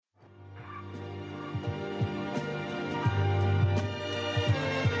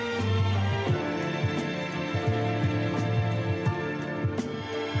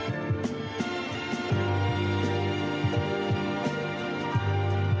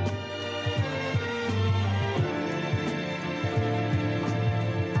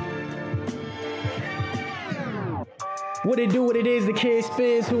What it do, what it is, the kid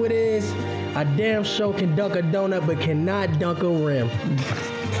Spiz, who it is. I damn sure can dunk a donut, but cannot dunk a rim.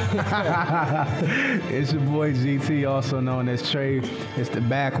 It's your boy GT, also known as Trey. It's the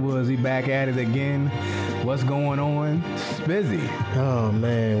Backwoods. He back at it again. What's going on? Spizzy. Oh,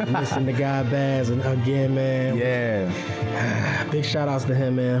 man. Missing the guy Baz again, man. Yeah. Big shout outs to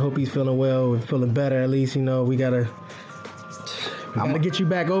him, man. Hope he's feeling well and feeling better. At least, you know, we gotta get you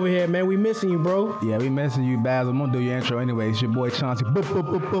back over here, man. We missing you, bro. Yeah, we missing you, Baz. I'm gonna do your intro anyway. It's your boy Chauncey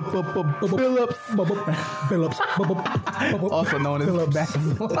Phillips, also known as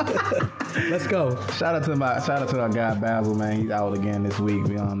Basil. Let's go. Shout out to our guy Basil, man. He's out again this week.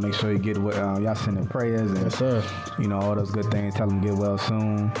 We make sure you get what y'all sending prayers and yes, sir. You know, all those good things. Tell him to get well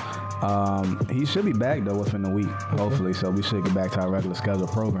soon. He should be back though within the week, hopefully. So we should get back to our regular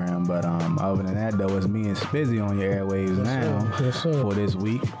scheduled program. But other than that though, it's me and Spizzy on your airwaves for this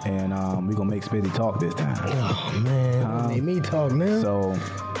week, and we gonna make Spizzy talk this time. Oh man, made me talk now. So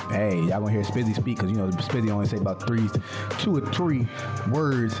hey, y'all gonna hear Spizzy speak because you know Spizzy only say about 2 or 3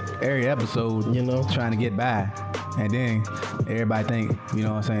 words every episode. You know, trying to get by. And then everybody think, you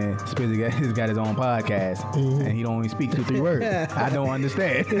know what I'm saying, Spizzy got his own podcast, and he don't only speak 2 or 3 words. I don't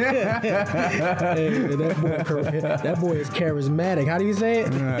understand. Hey, that boy is charismatic. How do you say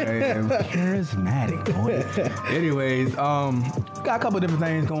it? Charismatic, boy. Anyways, got a couple of different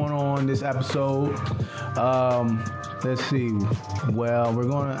things going on this episode. Let's see. Well,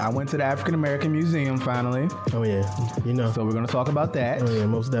 I went to the African American Museum finally. Oh yeah, you know. So we're gonna talk about that. Oh yeah,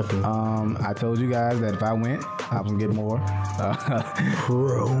 most definitely. I told you guys that if I went, I was gonna get more.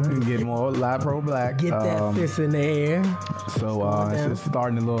 Get more, a lot pro-black. Get that fist in the air. So it's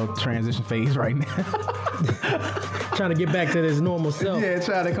starting a little transition phase right now. Trying to get back to this normal self. Yeah,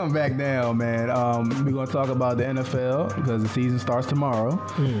 trying to come back down, man. We're gonna talk about the NFL because the season starts tomorrow,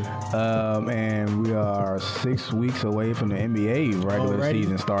 and we are 6 weeks away from the NBA regular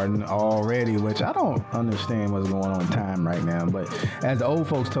season starting already, which I don't understand what's going on in time right now. But as the old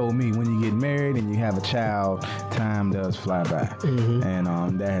folks told me, when you get married and you have a child, time does fly by, and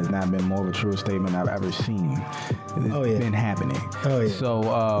that has not been more of a true statement I've ever seen. It's been happening. Oh yeah. So,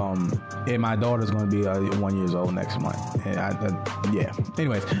 and my daughter's going to be 1 year old next month. And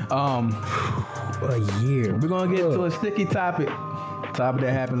anyways, a year. We're going to get to a sticky topic that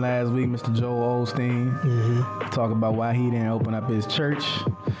happened last week. Mr. Joel Osteen talk about why he didn't open up his church,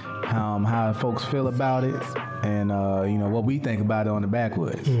 how folks feel about it, and you know what we think about it on the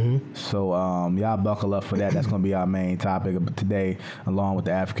Backwoods. So y'all buckle up for that. That's going to be our main topic today, along with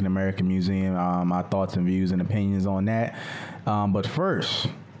the African American Museum. Our thoughts and views and opinions on that. But first,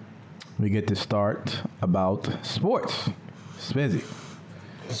 we get to start about sports. Spizzy.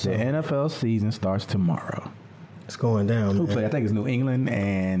 The NFL season starts tomorrow. It's going down. Who play? I think it's New England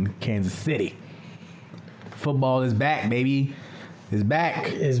and Kansas City. Football is back, baby. It's back.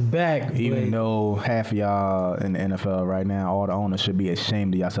 It's back. Even though half of y'all in the NFL right now, all the owners should be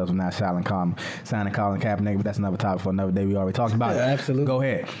ashamed of yourselves for not signing Colin Kaepernick, but that's another topic for another day. We already talked about it. Absolutely. Go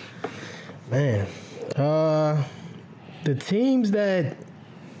ahead. Man. The teams that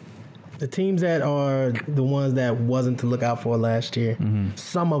are the ones that wasn't to look out for last year,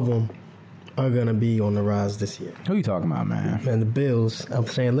 some of them are going to be on the rise this year. Who you talking about, man? Man, the Bills. I'm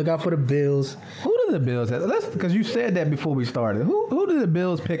saying look out for the Bills. Who do the Bills have? Because you said that before we started. Who did the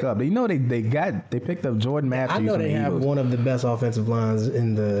Bills pick up? You know they picked up Jordan Matthews. I know they have one of the best offensive lines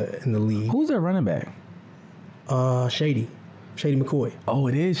in the league. Who's their running back? Shady McCoy. Oh,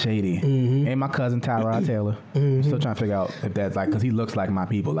 it is Shady. And my cousin Tyrod Taylor. Still trying to figure out if that's like, because he looks like my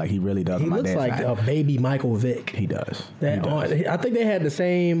people. Like he really does. He looks like a baby Michael Vick. He does. I think they had the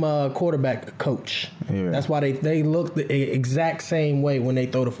same quarterback coach. Yeah. That's why they look the exact same way when they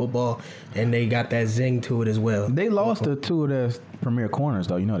throw the football, and they got that zing to it as well. They lost to 2 of their premier corners,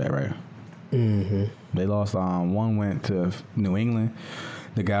 though. You know that, right? They lost. One went to New England,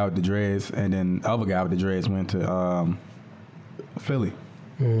 the guy with the dreads, and then the other guy with the dreads went to Philly.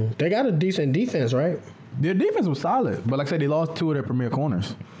 They got a decent defense, right? Their defense was solid, but like I said, they lost 2 of their premier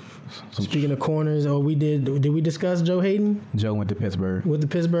corners. Speaking of corners, did we discuss Joe Hayden? Joe went to Pittsburgh.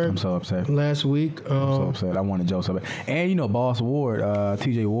 I'm so upset. Last week. I'm so upset. I wanted Joe so bad. And you know, Boss Ward,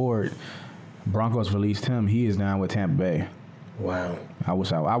 TJ Ward, Broncos released him. He is down with Tampa Bay. Wow. I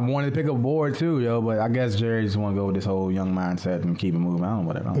wanted to pick up Ward too, yo, but I guess Jerry just want to go with this whole young mindset and keep it moving. I don't know,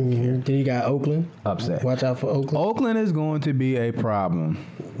 whatever. Then you got Oakland. Upset. Watch out for Oakland. Oakland is going to be a problem.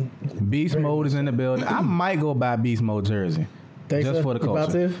 Beast Mode is in the building. I might go buy Beast Mode jersey. Just for the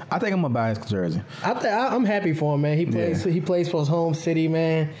culture. I think I'm gonna buy his jersey. I'm happy for him, man. He plays for his home city,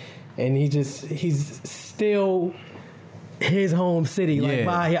 man, and he's still his home city.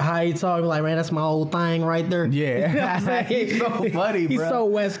 Like how he talking, like, man, that's my old thing right there. Yeah, he's so funny, bro. He's so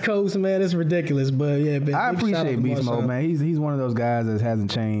West Coast, man. It's ridiculous, but yeah. I appreciate Beast Mode, man. He's one of those guys that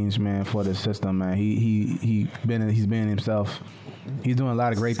hasn't changed, man, for the system, man. He's been himself. He's doing a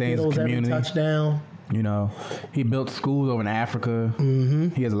lot of great things in the community. Every touchdown. You know, he built schools over in Africa.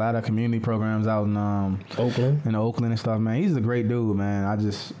 Mm-hmm. He has a lot of community programs out in Oakland and stuff, man. He's a great dude, man. I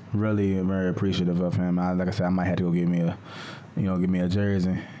just really am very appreciative of him. Like I said, I might have to go give me a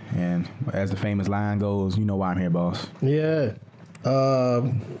jersey. And as the famous line goes, you know why I'm here, boss. Yeah.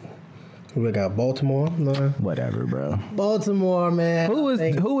 We got Baltimore. Whatever, bro. Baltimore, man. Who is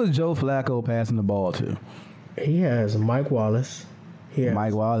Joe Flacco passing the ball to? He has Mike Wallace.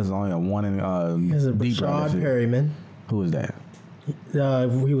 Mike Wallace is only a one in he has a deep Rashad Perryman. Who is that?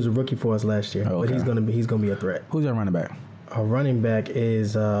 He was a rookie for us last year, but he's gonna be a threat. Who's our running back? Our running back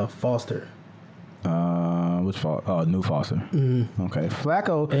is Foster. Which Foster? Oh, New Foster. Mm-hmm. Okay,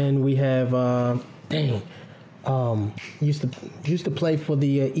 Flacco. And we have used to play for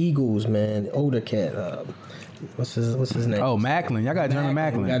the Eagles, man. Older cat. What's his name? Oh, Macklin. Y'all got Jeremy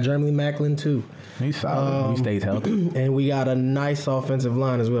Macklin. We got Jeremy Macklin too. He's solid. He stays healthy. And we got a nice offensive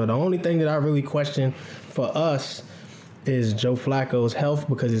line as well. The only thing that I really question for us is Joe Flacco's health,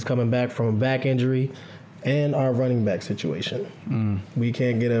 because he's coming back from a back injury, and our running back situation. We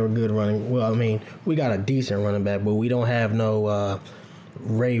can't get a good running. Well, I mean, we got a decent running back, but we don't have no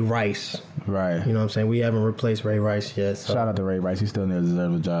Ray Rice. Right. You know what I'm saying? We haven't replaced Ray Rice yet. So. Shout out to Ray Rice. He still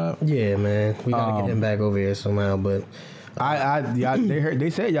deserves a job. Yeah, man. We got to get him back over here somehow, but... they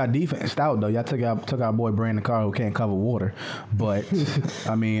said y'all defense stout though. Y'all took our boy Brandon Carr, who can't cover water, but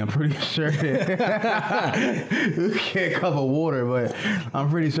I mean I'm pretty sure who can't cover water, but I'm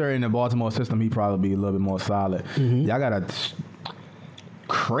pretty sure in the Baltimore system he probably be a little bit more solid. Mm-hmm. Y'all got a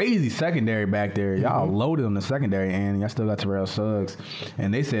crazy secondary back there. Y'all loaded on the secondary, and y'all still got Terrell Suggs,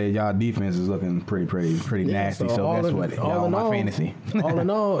 and they said y'all defense is looking pretty nasty. So guess what? Y'all on my fantasy. All in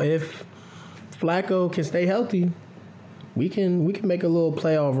all, if Flacco can stay healthy, we can make a little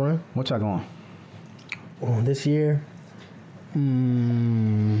playoff run. What y'all going? This year?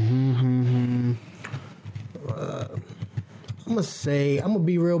 I'm gonna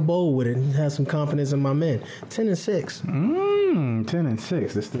be real bold with it and have some confidence in my men. 10-6.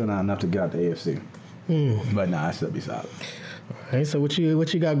 10-6. That's still not enough to get out the AFC. But nah, I still be solid. All right, so what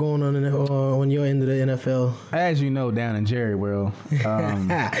you got going on your end of the NFL? As you know, down in Jerry World, we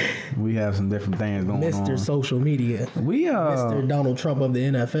have some different things going on. Mr. Social Media. Mr. Donald Trump of the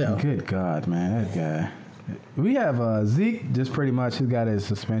NFL. Good God, man, that guy. We have Zeke. Just pretty much, he got his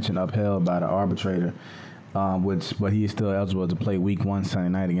suspension upheld by the arbitrator. But he is still eligible to play Week 1 Sunday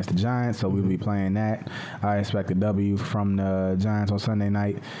night against the Giants, so we'll be playing that. I expect a W from the Giants on Sunday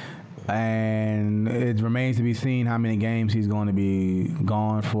night. And it remains to be seen how many games he's going to be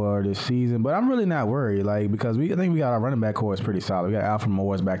gone for this season. But I'm really not worried, because I think we got our running back core is pretty solid. We got Alfred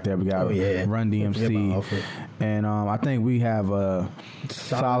Morris back there. We got Run DMC. And I think we have a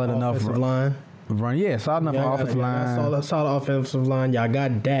solid enough line. Solid enough offensive line. Solid offensive line. Y'all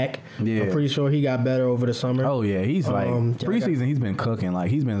got Dak. Yeah. I'm pretty sure he got better over the summer. Oh, yeah. He's preseason, he's been cooking.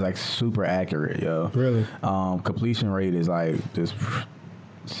 He's been, super accurate, yo. Really? Completion rate is, just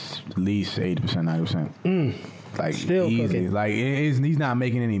at least 80%, 90%. Still easy. Cooking. He's not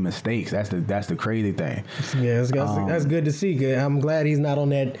making any mistakes. That's the crazy thing. Yeah, that's good to see. Good. I'm glad he's not on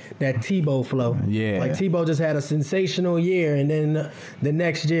that Tebow flow. Yeah, Tebow just had a sensational year, and then the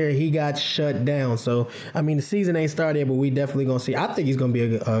next year he got shut down. So I mean, the season ain't started yet, but we definitely gonna see. I think he's gonna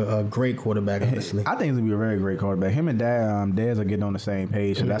be a great quarterback. Honestly, I think he's gonna be a very great quarterback. Him and Dez are getting on the same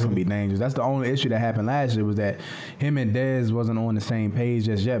page, so that's gonna be dangerous. That's the only issue that happened last year, was that him and Dez wasn't on the same page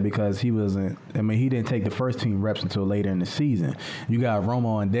just yet, because he wasn't. I mean, he didn't take the first team reps until later in the season. You got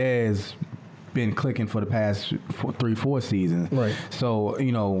Romo and Dez been clicking for the past 3-4 seasons. Right. So,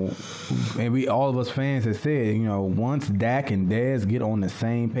 and all of us fans have said, once Dak and Dez get on the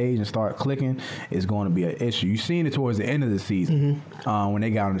same page and start clicking, it's going to be an issue. You've seen it towards the end of the season when they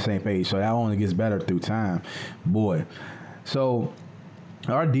got on the same page. So that only gets better through time. Boy. So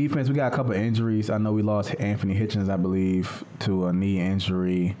our defense, we got a couple of injuries. I know we lost Anthony Hitchens, I believe, to a knee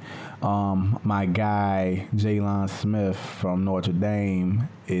injury. My guy, Jalen Smith from Notre Dame,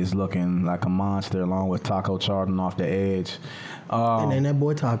 is looking like a monster, along with Taco Charlton off the edge. And then that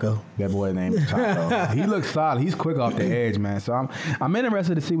boy Taco. That boy named Taco. He looks solid. He's quick off the edge, man. So I'm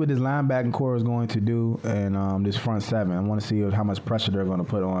interested to see what this linebacking core is going to do, and this front seven. I want to see how much pressure they're going to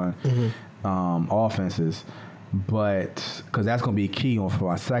put on offenses. But because that's going to be key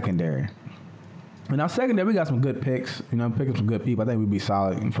for our secondary. And our secondary, we got some good picks. You know, picking some good people. I think we'd be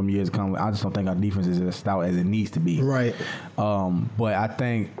solid from years to come. I just don't think our defense is as stout as it needs to be. Right. But I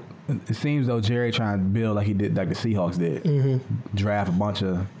think it seems though Jerry trying to build like he did, like the Seahawks did. Draft a bunch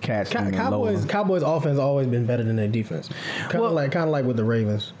of cats. Cowboys offense always been better than their defense. Kind of like with the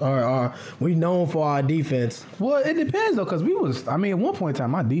Ravens. We known for our defense. Well, it depends though, because at one point in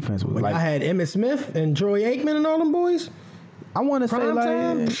time, my defense was I had Emmitt Smith and Troy Aikman and all them boys. I want to say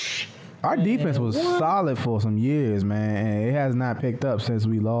our defense was solid for some years, man, and it has not picked up since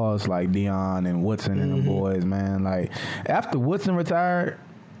we lost like Deion and Woodson and the boys, man. Like after Woodson retired,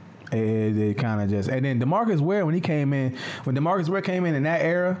 it kind of just, and then DeMarcus Ware when DeMarcus Ware came in that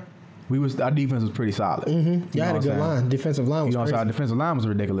era, our defense was pretty solid. You had a good line. Defensive line was crazy. Our defensive line was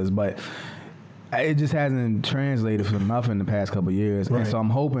ridiculous, but it just hasn't translated for nothing the past couple of years, and so I'm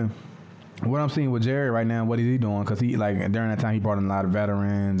hoping. What I'm seeing with Jerry right now, what is he doing? Because he during that time he brought in a lot of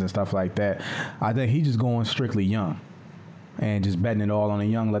veterans and stuff like that. I think he's just going strictly young and just betting it all on the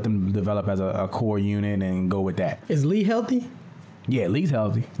young. Let them develop as a core unit and go with that. Is Lee healthy? Yeah, Lee's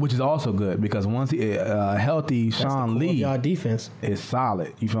healthy, which is also good because once he healthy, Sean Lee y'all defense is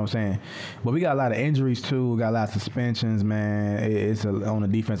solid. You feel what I'm saying? But we got a lot of injuries too. We got a lot of suspensions, man. It's on the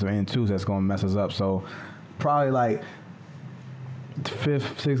defensive end too, so that's going to mess us up. So probably like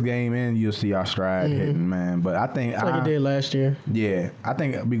 5th, 6th game in, you'll see our stride hitting, man. But I think like it did last year. Yeah, I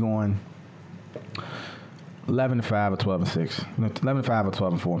think it'll be going 11-5 or 12-6. 11-5 or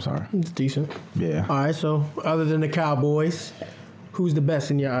 12-4. I'm sorry. It's decent. Yeah. All right. So other than the Cowboys, who's the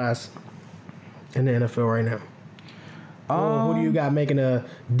best in your eyes in the NFL right now? Who do you got making a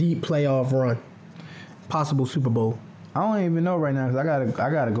deep playoff run? Possible Super Bowl. I don't even know right now because I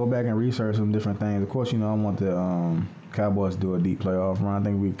gotta go back and research some different things. Of course, I want the Cowboys do a deep playoff run. I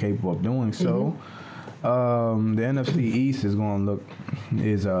think we're capable of doing so. The NFC East is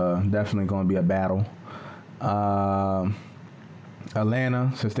definitely going to be a battle.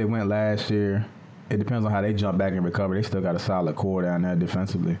 Atlanta, since they went last year, it depends on how they jump back and recover. They still got a solid core down there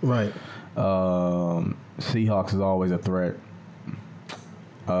defensively. Right. Seahawks is always a threat.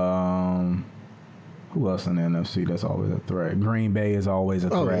 Who else in the NFC that's always a threat? Green Bay is always a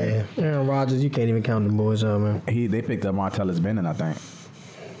threat. Oh, yeah. Aaron Rodgers, you can't even count the boys out, man. They picked up Martellus Bennett, I think.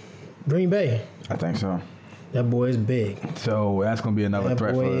 Green Bay? I think so. That boy is big. So that's going to be another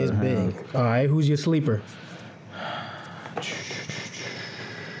threat for him. That boy is big. All right, who's your sleeper?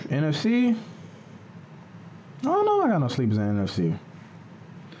 NFC? I don't know. I got no sleepers in NFC.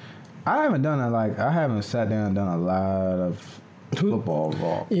 I haven't sat down and done a lot of football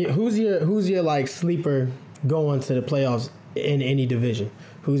ball. Yeah, who's your like sleeper going to the playoffs in any division?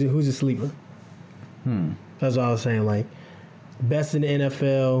 Who's a sleeper? That's what I was saying. Like best in the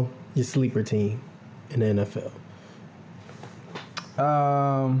NFL, your sleeper team in the NFL.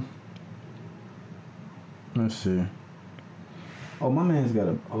 Let's see. Oh, my man's got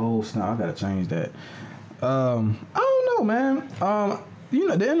I gotta change that. I don't know, man. The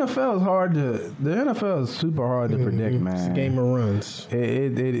NFL is hard to. The NFL is super hard to predict, man. It's a game of runs.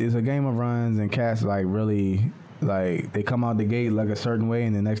 It is a game of runs, and cats like really like they come out the gate like a certain way,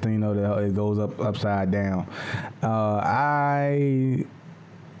 and the next thing you know, it goes upside down.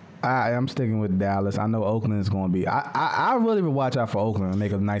 I'm sticking with Dallas. I know Oakland is going to be. I really would watch out for Oakland and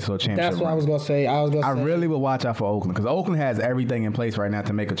make a nice little championship. That's what run. I was going to say. I really would watch out for Oakland because Oakland has everything in place right now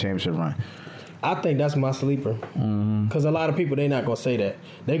to make a championship run. I think that's my sleeper. Because a lot of people, they're not going to say that.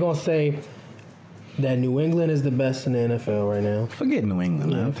 They're going to say that New England is the best in the NFL right now. Forget New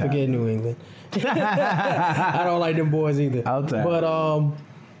England. Yeah, forget New England. I don't like them boys either. But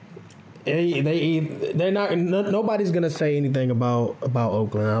they're not. Nobody's going to say anything about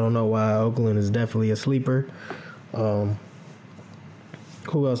Oakland. I don't know why. Oakland is definitely a sleeper. Who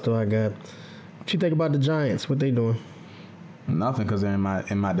else do I got? What you think about the Giants? What they doing? Nothing, because they're in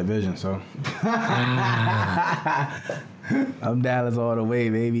my division, so I'm Dallas all the way,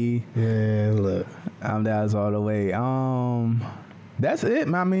 baby. Yeah, look, I'm Dallas all the way. That's it.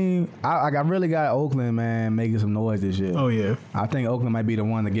 I mean, I really got Oakland, man, making some noise this year. Oh yeah, I think Oakland might be the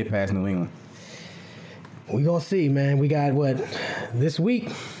one to get past New England. We gonna see, man. We got what this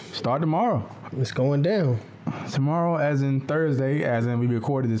week? Start tomorrow. It's going down. Tomorrow, as in Thursday, as in we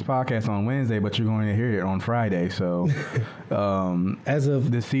recorded this podcast on Wednesday, but you're going to hear it on Friday. So, as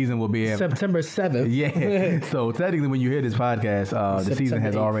of this season will be September 7th. Yeah. So technically, when you hear this podcast, the season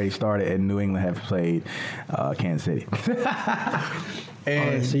has already started, and New England have played Kansas City.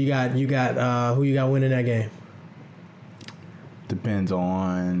 And right, so you got who you got winning that game? Depends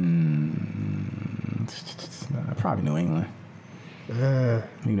on probably New England.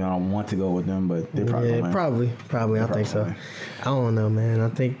 You know, I don't want to go with them, but they're probably gonna win. Probably. I think so. I don't know, man. I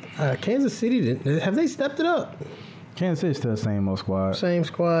think Kansas City have they stepped it up? Kansas City's still the same old squad. Same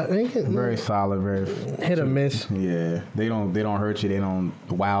squad. Very solid, very hit or miss. Yeah, they don't hurt you. They don't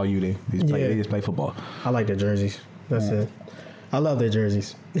wow you. They just play football. I like their jerseys. That's it. I love their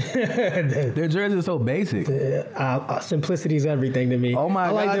jerseys. Their jerseys are so basic. Simplicity is everything to me. Oh my God!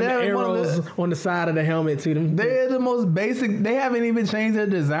 I like them arrows on the side of the helmet to them. They're the most basic. They haven't even changed their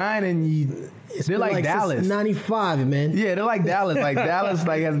design, and they're like Dallas. '95, man. Yeah, they're like Dallas. Like Dallas,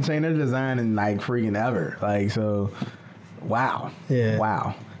 like hasn't changed their design in like freaking ever. Like so, wow. Yeah.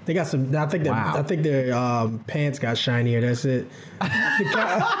 Wow. They got some. I think their pants got shinier. That's it.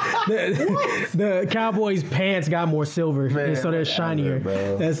 The Cowboys' pants got more silver, and so they're shinier.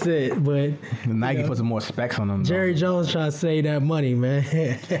 That's it. But Nike put some more specs on them. Jerry Jones trying to save that money, man.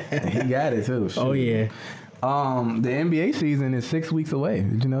 He got it too. Shoot. Oh yeah. The NBA season is 6 weeks away.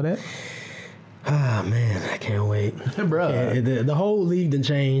 Did you know that? Ah man, I can't wait, bro. The whole league done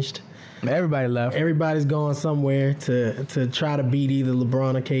changed. Everybody left. Everybody's going somewhere to try to beat either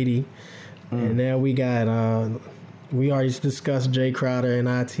LeBron or KD. And now we got we already discussed Jay Crowder and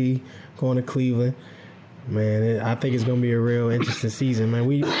IT going to Cleveland. Man, I think it's gonna be a real interesting season, man.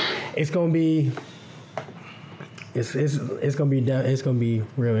 It's gonna be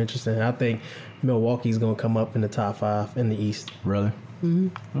real interesting. I think Milwaukee's gonna come up in the top 5 in the East. Really?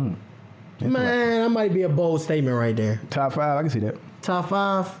 Man, that might be a bold statement right there. Top 5, I can see that. Top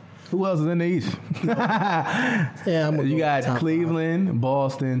 5. Who else is in the East? You got Cleveland, 5.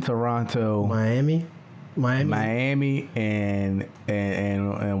 Boston, Toronto, Miami, and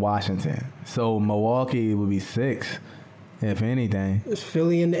Washington. So Milwaukee would be 6, if anything. Is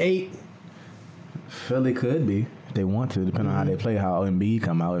Philly in the 8? Philly could be if they want to, depending on how they play. How Embiid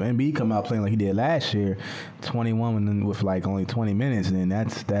come out. If Embiid come out playing like he did last year, 21 with like only 20 minutes, then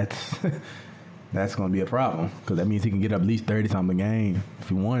that's that's going to be a problem because that means he can get up at least 30-something a game if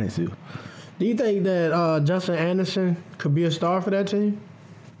he wanted to. Do you think that Justin Anderson could be a star for that team?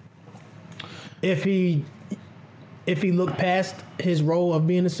 If he looked past his role of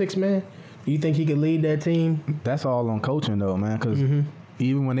being a 6th man, do you think he could lead that team? That's all on coaching, though, man, because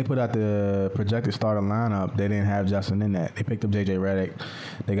even when they put out the projected starting lineup, they didn't have Justin in that. They picked up J.J. Redick.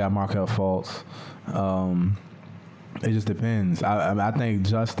 They got Markelle Fultz. It just depends. I think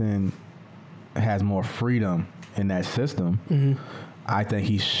Justin has more freedom in that system. I think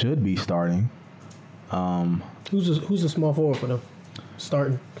he should be starting. Who's a small forward for them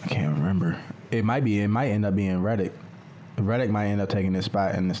starting? I can't remember. It might end up being Redick. Redick might end up taking his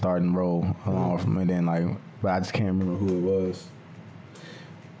spot in the starting role along with him, and then but I just can't remember who it was.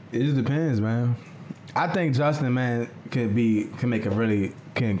 It just depends, man. I think Justin, man, can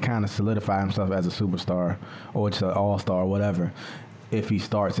kind of solidify himself as a superstar or just an all-star or whatever if he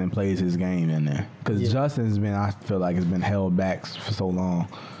starts and plays his game in there. Because Justin's been, I feel like, has been held back for so long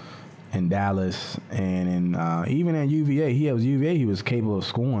in Dallas and even in UVA. He was capable of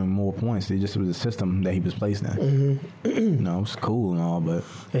scoring more points. It just was a system that he was placed in. You know, it was cool and all, but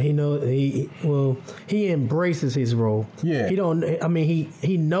and he embraces his role. Yeah,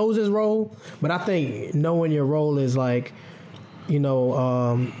 he knows his role, but I think knowing your role is like,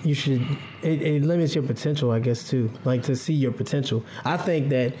 you should. It limits your potential, I guess, too. Like to see your potential. I think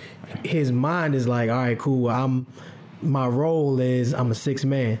that his mind is like, all right, cool. My role is I'm a 6th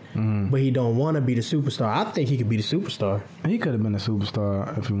man, but he don't want to be the superstar. I think he could be the superstar. He could have been a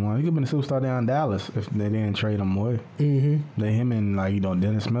superstar if he wanted. He could have been a superstar down in Dallas if they didn't trade him away. Him and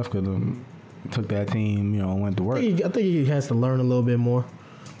Dennis Smith could have took that team, went to work. I think he has to learn a little bit more.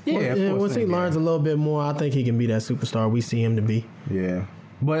 Yeah, once he learns a little bit more, I think he can be that superstar we see him to be. Yeah.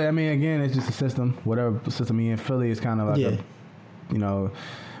 But, again, it's just a system. Whatever system he in, Philly is kind of like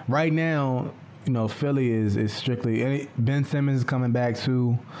right now, Philly is strictly... And Ben Simmons is coming back,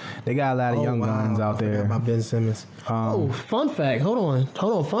 too. They got a lot of young guns out there. I forgot about Ben Simmons. Fun fact. Hold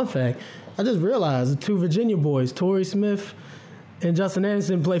on. Fun fact. I just realized the 2 Virginia boys, Torrey Smith and Justin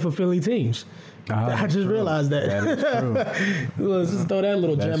Anderson, play for Philly teams. I just realized that. That is true. Let's just throw that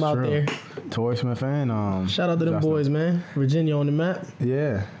little gem out there. Torrey Smith and shout out to them boys, man. Virginia on the map.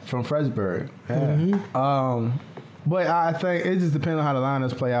 Yeah, from Fredericksburg. Yeah. But I think it just depends on how the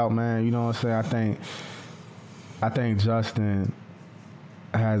lineups play out, man. You know what I'm saying? I think Justin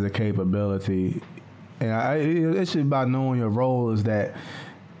has the capability, and it's just about knowing your role. Is that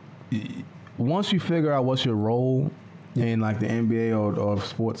once you figure out what's your role in like the NBA or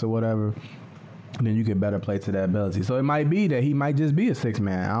sports or whatever, then you can better play to that ability. So it might be that he might just be a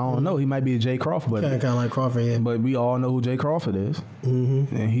 6-man. I don't know. He might be a Jay Crawford. But, kind of like Crawford, yeah. But we all know who Jay Crawford is.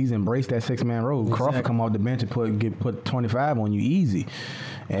 Mm-hmm. And he's embraced that 6-man role. Exactly. Crawford come off the bench and put 25 on you easy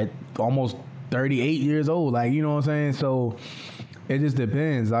at almost 38 years old. Like, you know what I'm saying? So it just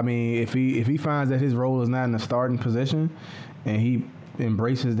depends. I mean, if he finds that his role is not in the starting position and he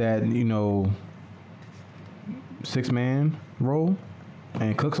embraces that, 6-man role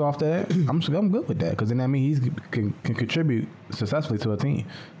and cooks off that, I'm good with that, because then that means he can contribute successfully to a team,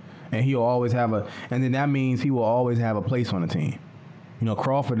 and he'll always have and then that means he will always have a place on the team.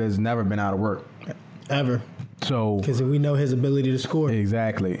 Crawford has never been out of work ever. So because we know his ability to score.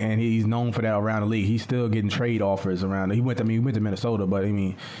 Exactly, and he's known for that around the league. He's still getting trade offers around. He went to Minnesota, but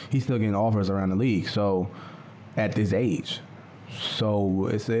he's still getting offers around the league. So at this age, so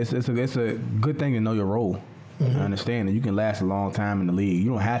it's a good thing to know your role. Mm-hmm. I understand that you can last a long time in the league.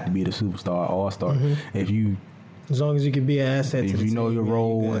 You don't have to be the superstar, all-star. Mm-hmm. As long as you can be an asset to the team. If you know your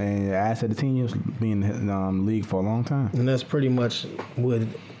role and an asset to the team, you'll be in the league for a long time. And that's pretty much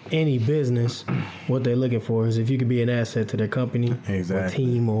with any business, what they're looking for is if you can be an asset to their company or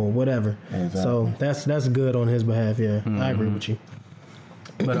team or whatever. Exactly. So that's good on his behalf, yeah. Mm-hmm. I agree with you.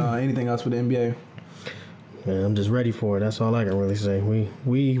 But anything else for the NBA? Man, I'm just ready for it. That's all I can really say.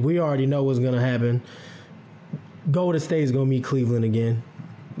 We already know what's going to happen. Golden State is going to meet Cleveland again.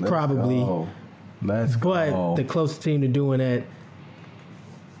 Probably. Let's go. But the closest team to doing that,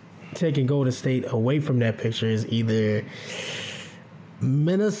 taking Golden State away from that picture, is either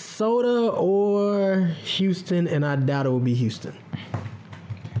Minnesota or Houston, and I doubt it will be Houston.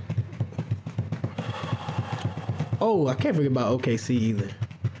 Oh, I can't forget about OKC either.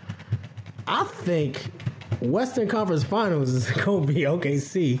 I think Western Conference Finals is going to be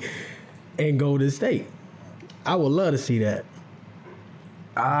OKC and Golden State. I would love to see that.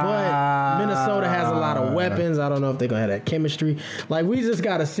 But Minnesota has a lot of weapons. I don't know if they're going to have that chemistry. Like, we just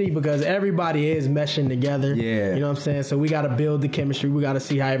got to see, because everybody is meshing together. Yeah. You know what I'm saying? So we got to build the chemistry. We got to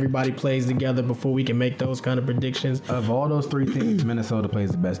see how everybody plays together before we can make those kind of predictions. Of all those three teams, Minnesota plays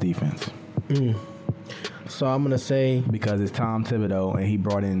the best defense. So I'm going to say... Because it's Tom Thibodeau, and he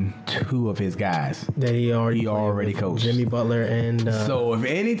brought in two of his guys. That he already coached. Jimmy Butler and... so if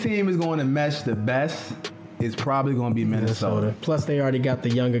any team is going to mesh the best... It's probably going to be Minnesota. Plus, they already got the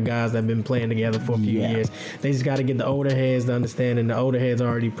younger guys that have been playing together for a few years. They just got to get the older heads to understand, and the older heads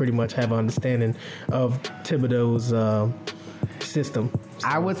already pretty much have an understanding of Thibodeau's system. So.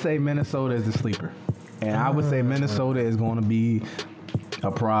 I would say Minnesota is the sleeper. And I would say Minnesota is going to be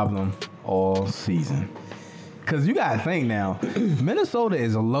a problem all season. Because you got to think now, Minnesota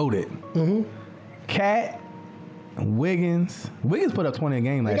is loaded. Mm-hmm. Cat... Wiggins put up 20 a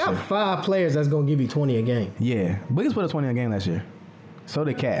game last year. They got 5 players that's going to give you 20 a game. Yeah. Wiggins put up 20 a game last year. So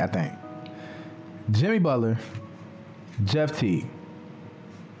did Cat, I think. Jimmy Butler, Jeff Teague.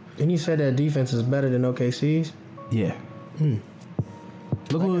 And you said that defense is better than OKC's? Yeah.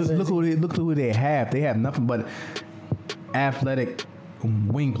 Look who they have. They have nothing but athletic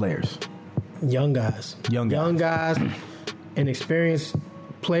wing players. Young guys. And experienced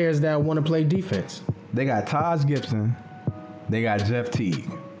players that want to play defense. They got Taj Gibson. They got Jeff Teague.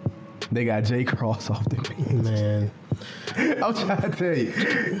 They got Jay Cross off the bench. Man. I'm trying to tell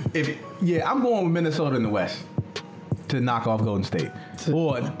you. I'm going with Minnesota in the West to knock off Golden State.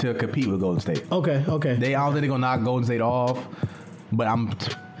 Or to compete with Golden State. Okay. I don't think they're going to knock Golden State off, but I'm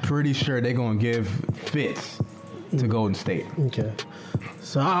pretty sure they're going to give fits to Golden State. Okay.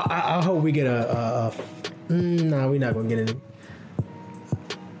 So I hope we get nah, we're not going to get any.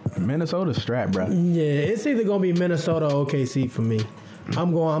 Minnesota's strapped, bro. Yeah, it's either gonna be Minnesota or OKC for me.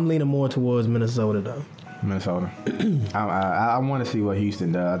 I'm leaning more towards Minnesota though. Minnesota. I want to see what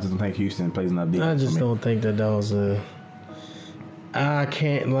Houston does. I just don't think Houston plays enough defense. I just don't think that was I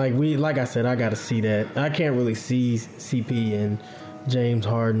can't like I said, I got to see that. I can't really see CP and James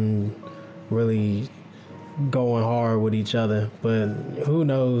Harden really going hard with each other, but who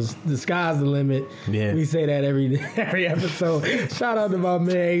knows? The sky's the limit. Yeah, we say that every episode. Shout out to my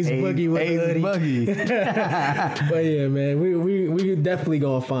man Ace Boogie with the hoodie. But yeah, man, we definitely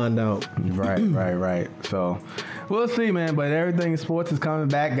gonna find out. Right. So we'll see, man. But everything in sports is coming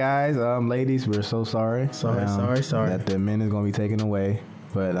back, guys. Ladies, we're so sorry. Sorry that the men is gonna be taken away,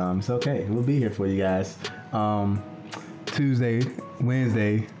 but it's okay. We'll be here for you guys. Tuesday,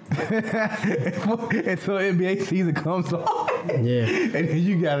 Wednesday. Until NBA season comes on. Yeah. And then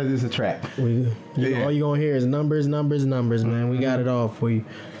you got it as a trap. All you're going to hear is numbers, man. We got it all for you.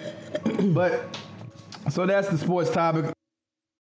 But, so that's the sports topic.